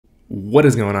What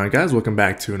is going on, guys? Welcome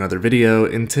back to another video.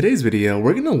 In today's video,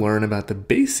 we're going to learn about the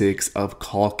basics of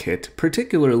CallKit,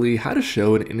 particularly how to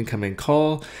show an incoming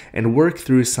call and work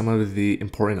through some of the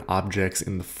important objects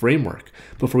in the framework.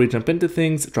 Before we jump into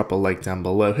things, drop a like down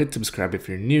below, hit subscribe if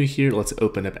you're new here. Let's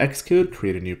open up Xcode,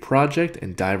 create a new project,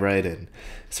 and dive right in.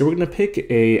 So we're going to pick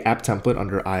a app template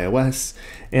under iOS,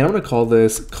 and I'm going to call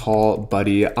this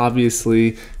CallBuddy.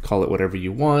 Obviously, call it whatever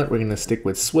you want. We're going to stick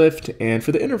with Swift, and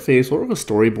for the interface, we'll work with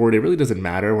storyboard. It really doesn't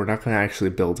matter. We're not going to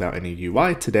actually build out any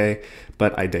UI today,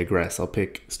 but I digress. I'll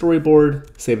pick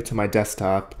storyboard, save it to my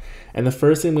desktop, and the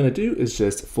first thing I'm going to do is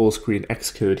just full screen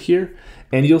Xcode here,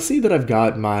 and you'll see that I've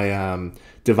got my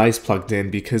device plugged in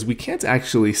because we can't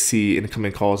actually see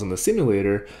incoming calls in the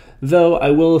simulator, though I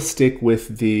will stick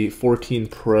with the 14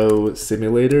 Pro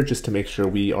simulator just to make sure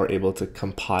we are able to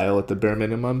compile at the bare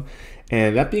minimum.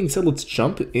 And that being said, let's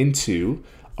jump into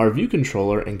our view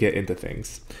controller and get into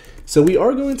things. So we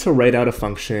are going to write out a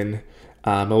function.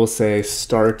 I will say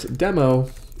start demo,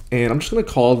 and I'm just going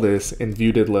to call this in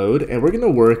view did load, and we're going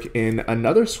to work in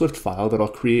another Swift file that I'll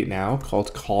create now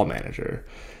called call manager.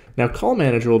 Now, call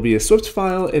manager will be a Swift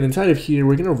file, and inside of here,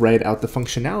 we're going to write out the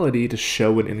functionality to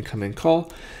show an incoming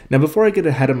call. Now, before I get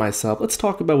ahead of myself, let's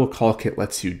talk about what CallKit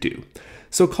lets you do.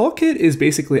 So CallKit is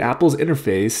basically Apple's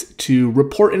interface to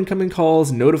report incoming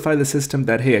calls, notify the system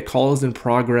that, hey, a call is in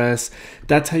progress.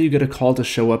 That's how you get a call to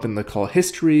show up in the call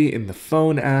history, in the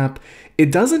phone app.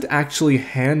 It doesn't actually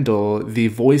handle the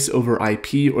voice over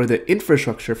IP or the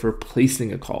infrastructure for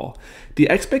placing a call. The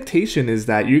expectation is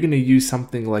that you're going to use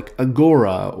something like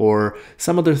Agora or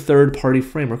some other third-party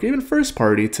framework, or even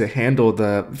first-party, to handle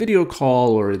the video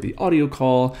call or the audio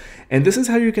call. And this is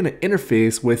how you're going to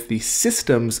interface with the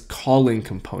system's calling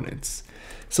components.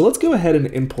 So let's go ahead and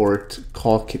import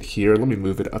CallKit here. Let me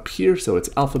move it up here so it's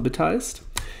alphabetized.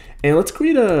 And let's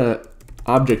create an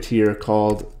object here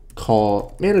called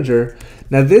call manager.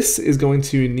 Now this is going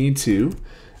to need to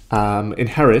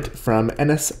inherit from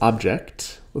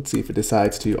NSObject. Let's see if it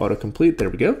decides to autocomplete. There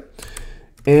we go.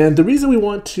 And the reason we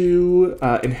want to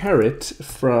inherit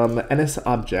from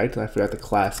NSObject, and I forgot the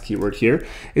class keyword here,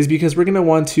 is because we're going to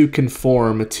want to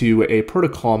conform to a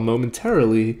protocol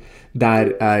momentarily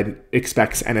that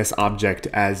expects NSObject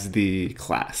as the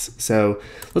class. So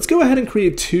let's go ahead and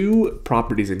create two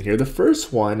properties in here. The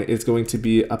first one is going to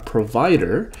be a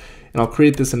provider, and I'll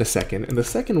create this in a second. And the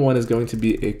second one is going to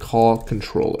be a call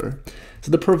controller. So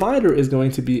the provider is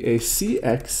going to be a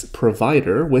CX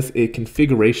provider with a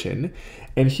configuration.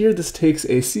 And here this takes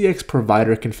a CX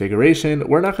provider configuration.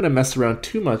 We're not going to mess around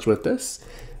too much with this.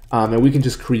 And we can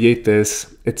just create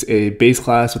this. It's a base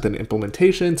class with an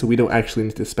implementation, so we don't actually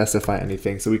need to specify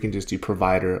anything. So we can just do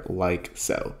provider like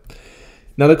so.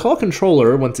 Now the call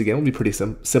controller, once again, will be pretty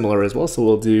similar as well. So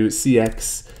we'll do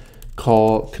CX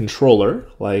call controller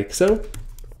like so.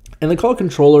 And the call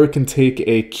controller can take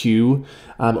a queue,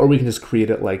 or we can just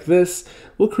create it like this.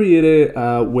 We'll create it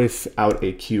without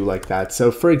a queue like that.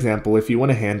 So for example, if you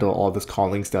want to handle all this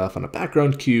calling stuff on a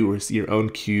background queue or your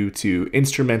own queue to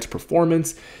instrument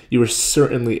performance, you are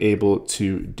certainly able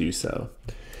to do so.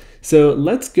 So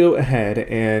let's go ahead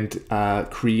and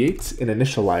create an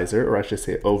initializer, or I should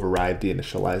say override the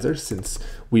initializer, since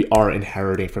we are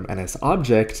inheriting from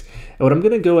NSObject. And what I'm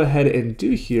going to go ahead and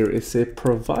do here is say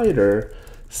provider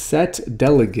set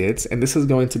delegates, and this is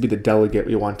going to be the delegate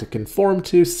we want to conform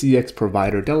to, CX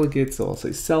provider delegate, so I'll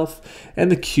say self,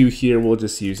 and the queue here we'll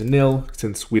just use nil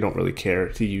since we don't really care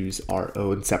to use our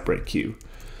own separate queue.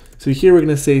 So here we're going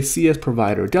to say CS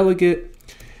provider delegate,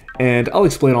 and I'll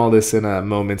explain all this in a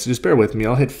moment, so just bear with me.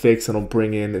 I'll hit fix and I'll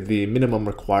bring in the minimum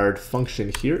required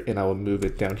function here, and I will move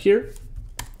it down here.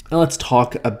 Now let's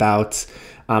talk about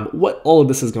what all of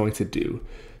this is going to do.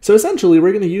 So essentially,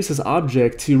 we're going to use this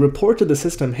object to report to the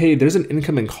system, hey, there's an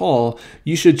incoming call.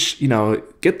 You should,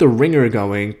 get the ringer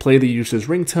going, play the user's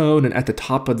ringtone, and at the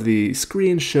top of the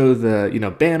screen, show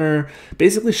the, banner,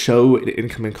 basically show an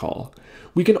incoming call.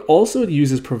 We can also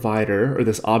use this provider or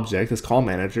this object, this call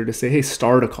manager, to say, hey,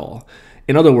 start a call.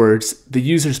 In other words, the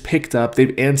user's picked up,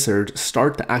 they've answered,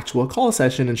 start the actual call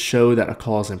session and show that a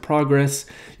call is in progress.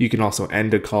 You can also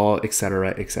end a call, etc.,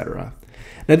 etc.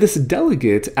 Now this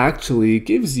delegate actually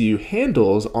gives you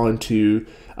handles onto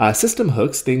system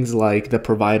hooks, things like the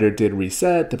provider did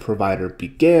reset, the provider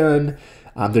began.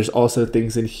 There's also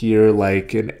things in here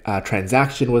like a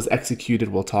transaction was executed.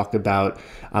 We'll talk about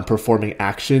performing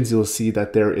actions. You'll see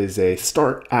that there is a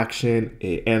start action,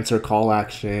 a answer call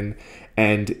action,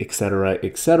 and etc.,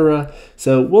 etc.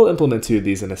 So we'll implement two of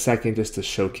these in a second just to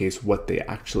showcase what they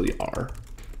actually are.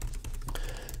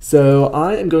 So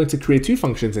I am going to create two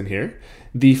functions in here.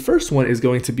 The first one is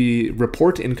going to be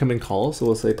report incoming call. So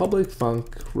we'll say public func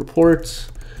report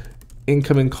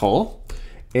incoming call.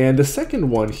 And the second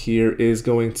one here is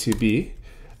going to be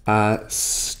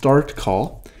start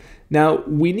call. Now,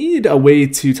 we need a way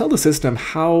to tell the system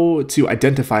how to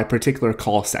identify a particular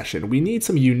call session. We need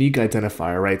some unique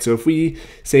identifier, right? So if we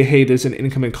say, hey, there's an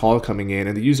incoming call coming in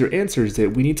and the user answers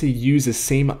it, we need to use the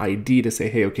same ID to say,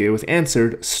 hey, okay, it was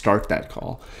answered, start that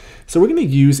call. So we're gonna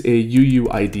use a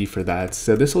UUID for that.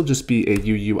 So this will just be a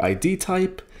UUID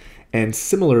type. And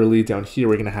similarly down here,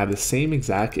 we're gonna have the same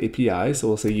exact API. So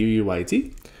we'll say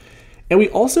UUID. And we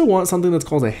also want something that's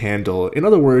called a handle. In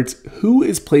other words, who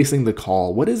is placing the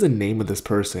call? What is the name of this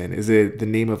person? Is it the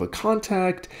name of a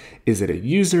contact? Is it a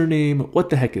username? What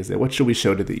the heck is it? What should we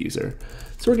show to the user?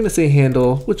 So we're gonna say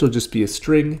handle, which will just be a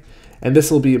string. And this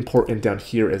will be important down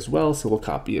here as well. So we'll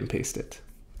copy and paste it.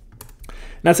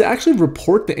 Now to actually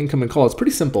report the incoming call, it's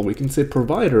pretty simple. We can say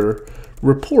provider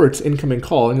reports incoming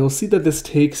call, and you'll see that this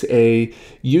takes a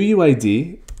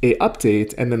UUID, a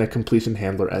update, and then a completion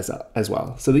handler as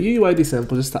well. So the UUID is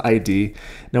simple, just the ID.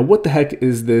 Now what the heck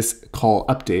is this call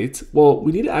update? Well,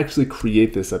 we need to actually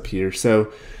create this up here.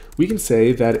 So we can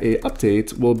say that a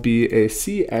update will be a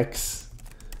CX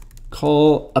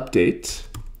call update,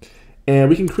 and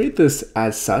we can create this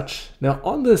as such. Now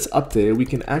on this update, we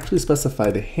can actually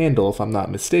specify the handle if I'm not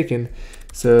mistaken.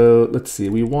 So let's see,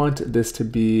 we want this to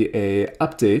be a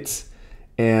update,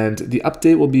 and the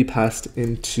update will be passed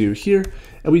into here.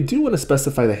 And we do want to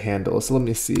specify the handle. So let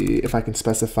me see if I can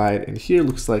specify it in here.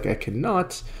 Looks like I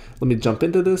cannot. Let me jump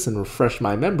into this and refresh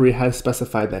my memory how to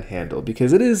specify that handle,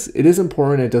 because it is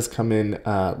important. It does come in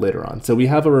later on. So we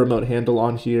have a remote handle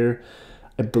on here.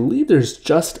 I believe there's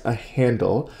just a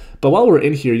handle, but while we're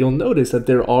in here, you'll notice that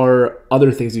there are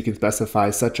other things you can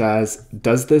specify, such as,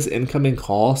 does this incoming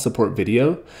call support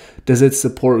video? Does it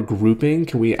support grouping?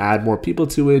 Can we add more people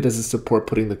to it? Does it support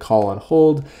putting the call on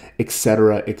hold,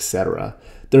 etc., etc.?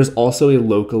 There's also a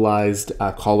localized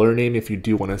caller name if you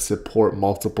do want to support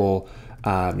multiple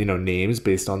names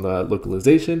based on the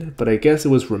localization, but I guess it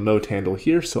was remote handle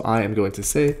here, so I am going to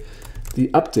say the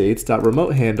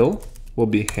updates.remote handle will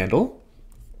be handle.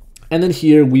 And then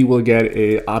here we will get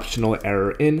a optional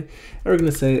error in, and we're going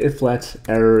to say if let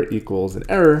error equals an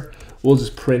error, we'll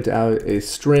just print out a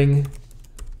string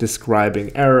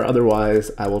describing error.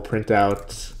 Otherwise, I will print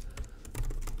out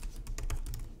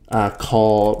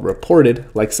call reported,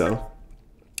 like so.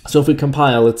 So if we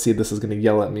compile, let's see, this is going to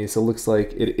yell at me. So it looks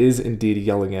like it is indeed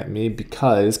yelling at me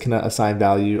because cannot assign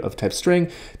value of type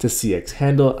string to CX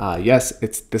handle. Yes,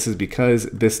 this is because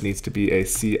this needs to be a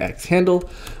CX handle,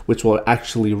 which will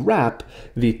actually wrap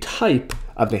the type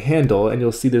of the handle. And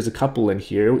you'll see there's a couple in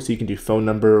here. So you can do phone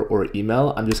number or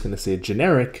email. I'm just going to say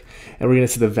generic, and we're going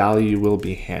to say the value will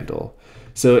be handle.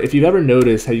 So if you've ever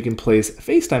noticed how you can place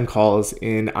FaceTime calls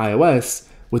in iOS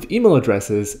with email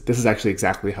addresses, this is actually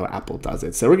exactly how Apple does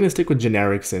it. So we're gonna stick with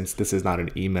generic since this is not an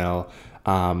email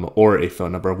or a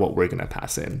phone number of what we're gonna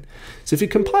pass in. So if you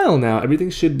compile now, everything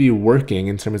should be working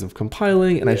in terms of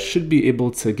compiling, and I should be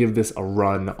able to give this a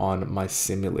run on my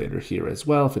simulator here as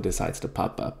well if it decides to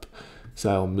pop up. So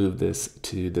I'll move this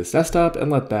to this desktop and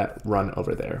let that run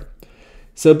over there.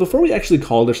 So before we actually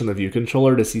call this on the view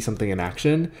controller to see something in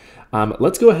action,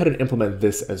 let's go ahead and implement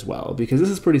this as well, because this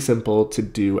is pretty simple to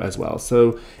do as well.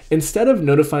 So instead of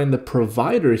notifying the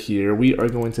provider here, we are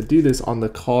going to do this on the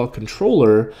call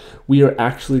controller. We are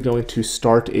actually going to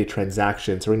start a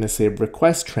transaction. So we're going to say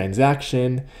request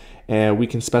transaction, and we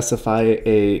can specify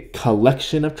a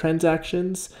collection of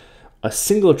transactions, a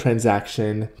single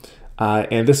transaction,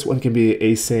 and this one can be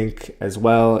async as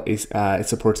well. It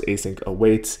supports async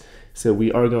awaits. So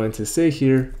we are going to say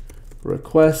here,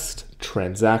 request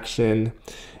transaction,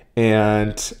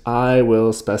 and I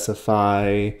will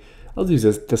specify, I'll use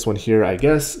this one here, I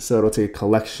guess. So it'll take a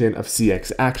collection of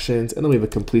CX actions, and then we have a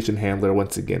completion handler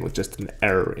once again with just an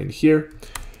error in here.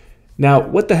 Now,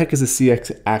 what the heck is a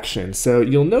CX action? So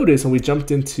you'll notice when we jumped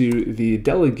into the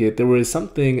delegate, there was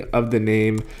something of the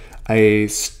name a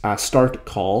start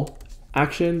call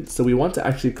action. So we want to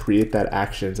actually create that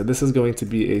action. So this is going to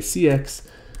be a CX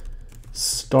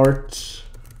start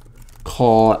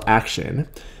call action,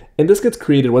 and this gets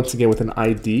created once again with an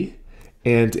ID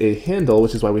and a handle,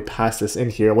 which is why we pass this in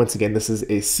here. Once again, this is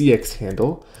a CX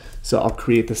handle, so I'll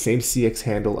create the same CX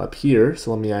handle up here.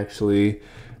 So let me actually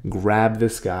grab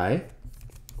this guy,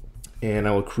 and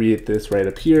I will create this right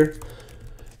up here,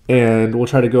 and we'll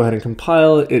try to go ahead and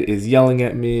compile. It is yelling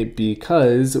at me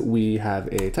because we have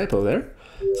a typo there,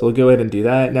 so we'll go ahead and do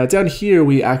that. Now down here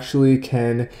we actually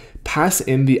can pass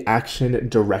in the action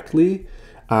directly,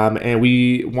 and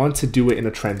we want to do it in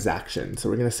a transaction. So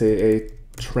we're going to say a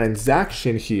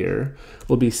transaction here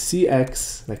will be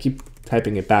CX, and I keep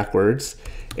typing it backwards,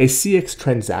 a CX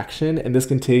transaction, and this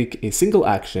can take a single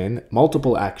action,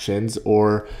 multiple actions,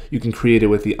 or you can create it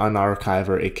with the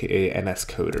unarchiver, aka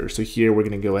NSCoder. So here we're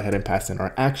going to go ahead and pass in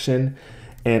our action,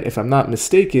 and if I'm not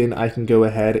mistaken, I can go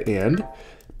ahead and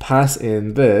pass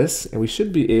in this, and we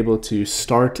should be able to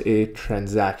start a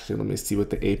transaction. Let me see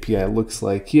what the API looks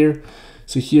like here.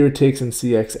 So here it takes in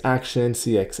CX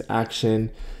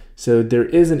action. So there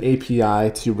is an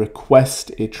API to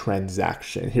request a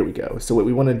transaction. Here we go. So what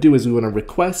we want to do is we want to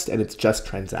request, and it's just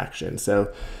transaction.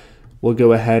 So we'll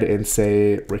go ahead and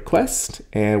say request,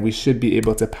 and we should be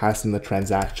able to pass in the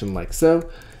transaction like so.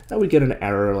 Now we get an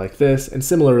error like this, and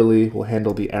similarly, we'll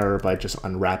handle the error by just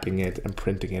unwrapping it and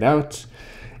printing it out.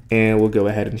 And we'll go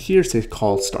ahead and here say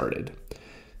call started.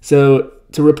 So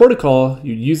to report a call,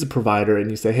 you use the provider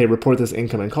and you say, hey, report this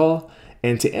incoming call.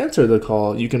 And to answer the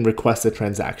call, you can request a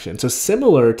transaction. So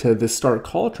similar to the start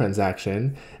call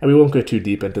transaction, and we won't go too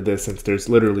deep into this since there's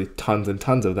literally tons and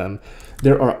tons of them,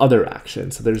 there are other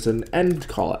actions. So there's an end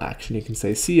call action. You can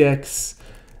say CX.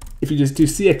 If you just do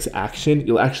CX action,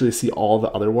 you'll actually see all the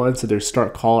other ones. So there's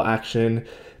start call action.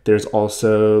 There's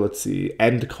also, let's see,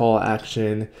 end call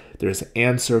action. There's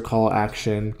answer call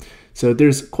action. So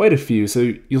there's quite a few.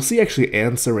 So you'll see actually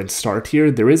answer and start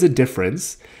here. There is a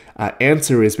difference.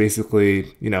 Answer is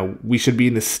basically, we should be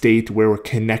in the state where we're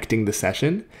connecting the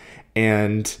session,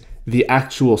 and the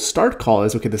actual start call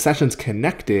is, okay, the session's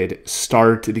connected,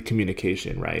 start the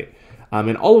communication, right?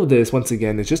 And all of this, once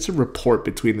again, is just a report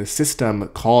between the system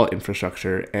call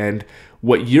infrastructure and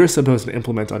what you're supposed to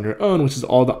implement on your own, which is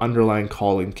all the underlying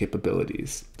calling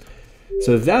capabilities.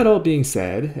 So that all being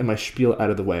said, and my spiel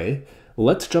out of the way,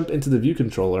 let's jump into the view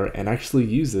controller and actually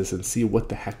use this and see what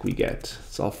the heck we get.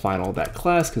 So I'll find all that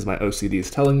class because my OCD is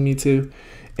telling me to.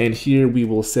 And here we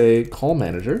will say call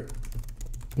manager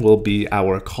will be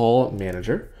our call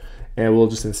manager. And we'll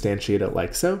just instantiate it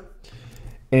like so.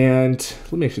 And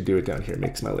let me actually do it down here. It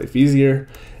makes my life easier.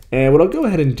 And what I'll go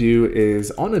ahead and do is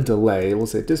on a delay, we'll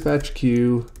say dispatch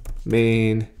queue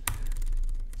main,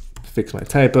 fix my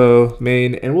typo,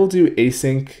 main, and we'll do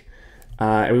async.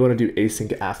 And we want to do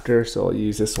async after, so I'll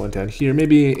use this one down here.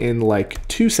 Maybe in like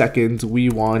 2 seconds, we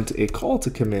want a call to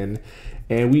come in,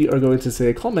 and we are going to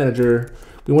say call manager.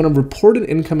 We want to report an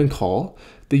incoming call.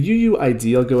 The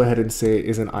UUID, I'll go ahead and say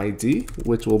is an ID,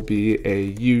 which will be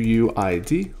a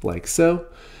UUID like so.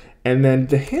 And then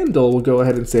the handle, we'll go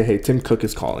ahead and say, hey, Tim Cook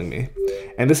is calling me.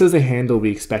 And this is a handle we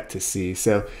expect to see.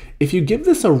 So if you give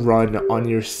this a run on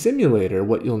your simulator,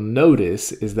 what you'll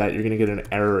notice is that you're going to get an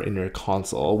error in your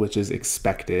console, which is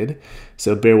expected.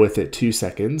 So bear with it 2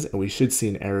 seconds, and we should see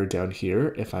an error down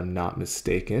here if I'm not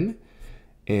mistaken.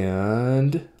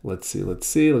 And let's see.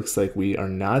 Looks like we are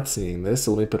not seeing this.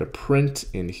 So let me put a print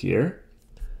in here.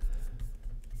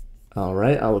 All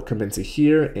right, I will come into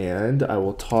here and I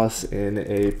will toss in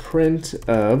a print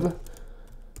of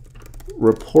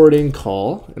reporting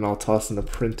call, and I'll toss in a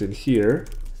print in here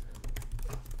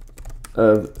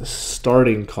of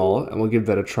starting call, and we'll give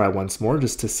that a try once more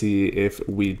just to see if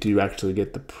we do actually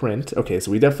get the print. Okay, so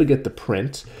we definitely get the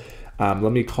print.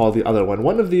 Let me call the other one.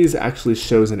 One of these actually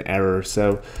shows an error,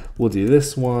 so we'll do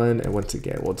this one, and once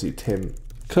again, we'll do Tim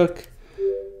Cook.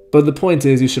 But the point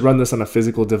is, you should run this on a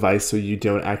physical device so you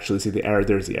don't actually see the error.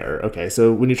 There's the error. Okay,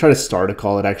 so when you try to start a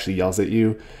call, it actually yells at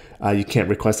you. You can't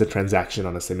request a transaction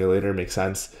on a simulator, makes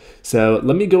sense. So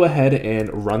let me go ahead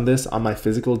and run this on my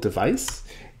physical device.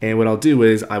 And what I'll do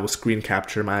is I will screen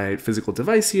capture my physical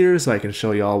device here so I can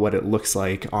show y'all what it looks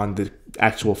like on the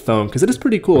actual phone, because it is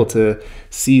pretty cool to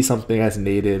see something as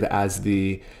native as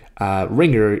the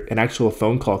ringer, an actual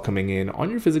phone call coming in on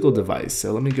your physical device.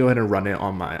 So let me go ahead and run it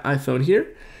on my iPhone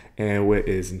here. And it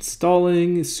is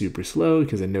installing, super slow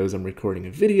because it knows I'm recording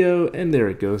a video, and there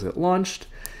it goes, it launched.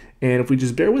 And if we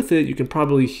just bear with it, you can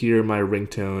probably hear my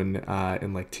ringtone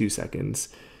in like 2 seconds.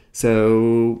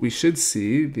 So we should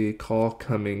see the call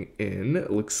coming in. It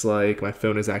looks like my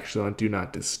phone is actually on Do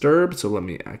Not Disturb, so let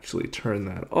me actually turn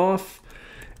that off.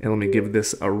 And let me give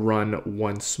this a run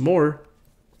once more.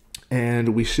 And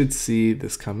we should see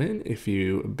this come in if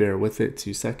you bear with it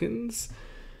 2 seconds.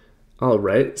 All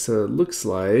right, so it looks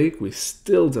like we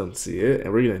still don't see it,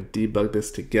 and we're gonna debug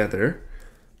this together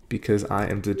because I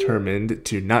am determined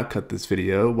to not cut this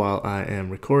video while I am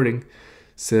recording.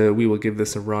 So we will give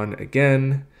this a run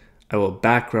again. I will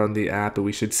background the app, but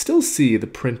we should still see the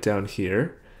print down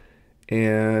here.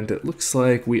 And it looks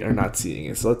like we are not seeing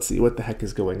it. So let's see what the heck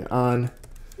is going on.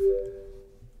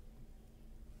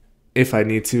 If I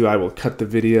need to, I will cut the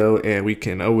video and we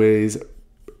can always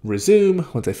resume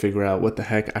once I figure out what the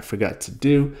heck I forgot to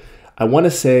do. I want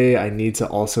to say I need to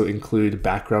also include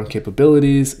background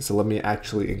capabilities. So let me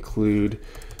actually include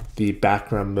the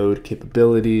background mode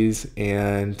capabilities.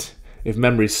 And if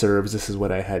memory serves, this is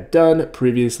what I had done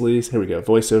previously. So here we go,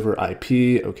 voice over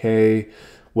IP, okay.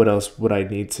 What else would I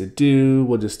need to do?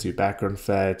 We'll just do background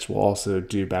fetch. We'll also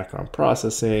do background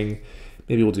processing.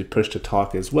 Maybe we'll do push to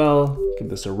talk as well. Give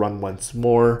this a run once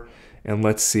more. And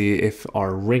let's see if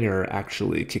our ringer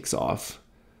actually kicks off.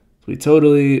 We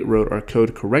totally wrote our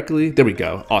code correctly. There we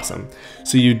go, awesome.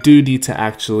 So you do need to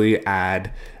actually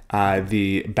add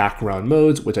the background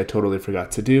modes, which I totally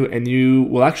forgot to do, and you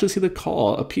will actually see the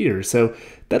call appear. So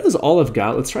that is all I've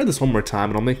got. Let's try this one more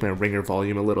time, and I'll make my ringer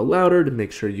volume a little louder to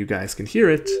make sure you guys can hear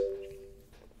it.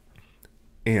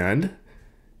 And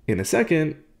in a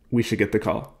second, we should get the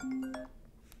call.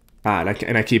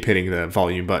 And I keep hitting the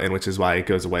volume button, which is why it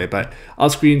goes away, but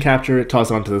I'll screen capture it, toss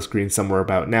it onto the screen somewhere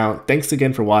about now. Thanks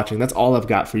again for watching. That's all I've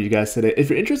got for you guys today. If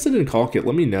you're interested in CallKit,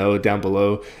 let me know down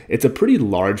below. It's a pretty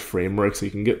large framework, so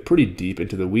you can get pretty deep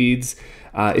into the weeds.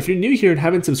 If you're new here and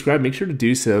haven't subscribed, make sure to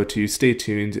do so to stay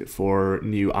tuned for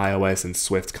new iOS and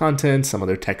Swift content, some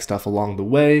other tech stuff along the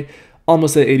way.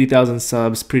 Almost at 80,000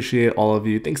 subs. Appreciate all of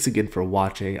you. Thanks again for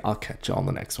watching. I'll catch you all in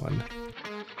the next one.